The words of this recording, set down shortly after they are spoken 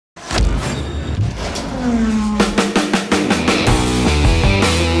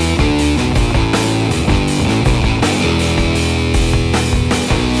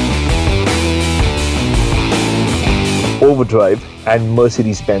OVERDRIVE and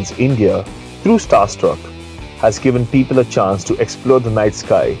Mercedes-Benz India through Starstruck has given people a chance to explore the night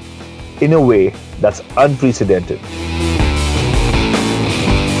sky in a way that's unprecedented.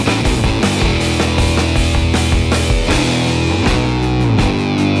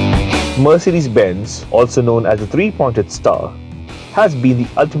 Mercedes-Benz, also known as the three-pointed star, has been the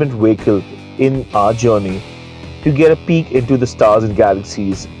ultimate vehicle in our journey to get a peek into the stars and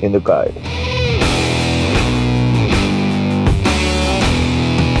galaxies in the sky.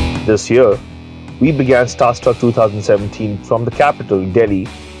 This year, we began Starstruck 2017 from the capital, Delhi,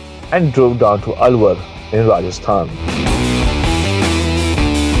 and drove down to Alwar in Rajasthan.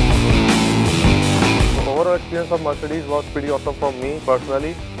 The overall experience of Mercedes was pretty awesome for me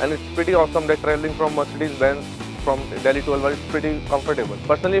personally, and it's pretty awesome that traveling from Mercedes-Benz from Delhi to Alwar is pretty comfortable.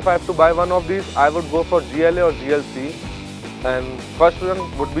 Personally, if I have to buy one of these, I would go for GLA or GLC, and first one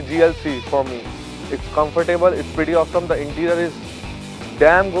would be GLC for me. It's comfortable, it's pretty awesome, the interior is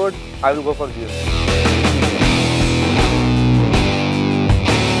damn good. I will go for GLA.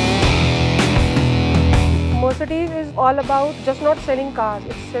 Mercedes is all about just not selling cars,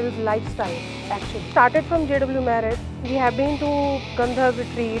 it sells lifestyle actually. Started from JW Marriott, we have been to Gandhar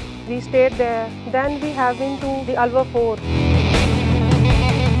retreat, we stayed there, then we have been to the Alwar Fort.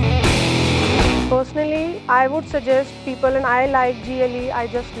 Personally, I would suggest people, and I like GLE, I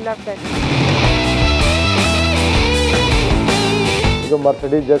just love that. जो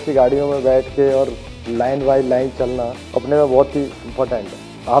Mercedes जैसी गाड़ियों में बैठ के और line by line चलना अपने में बहुत ही इम्पोर्टेंट है।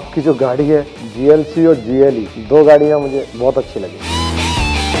 आपकी जो गाड़ी है GLC और GLE, दो गाड़ियाँ मुझे बहुत अच्छी लगी।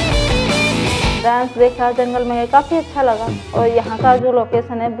 डांस देखा, जंगल में काफ़ी अच्छा लगा, और यहाँ का जो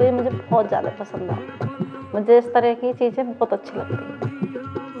लोकेशन है वो मुझे बहुत ज़्यादा पसंद आया। मुझे इस तरह की चीज़ें बहुत अच्छी लगती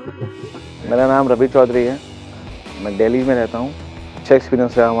हैं। मेरा नाम रवि चौधरी है, मैं दिल्ली में रहता हूँ। अच्छा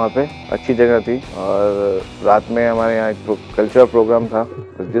एक्सपीरियंस रहा वहाँ पे, अच्छी जगह थी, और रात में हमारे यहाँ एक कल्चरल प्रोग्राम था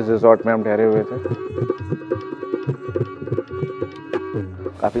जिस रिजॉर्ट में हम ठहरे हुए थे।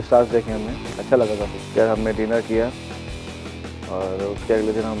 काफ़ी स्टार्स देखे हमने, अच्छा लगा काफ़ी। फिर हमने डिनर किया और उसके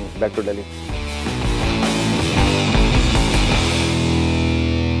अगले दिन हम बैक टू दिल्ली।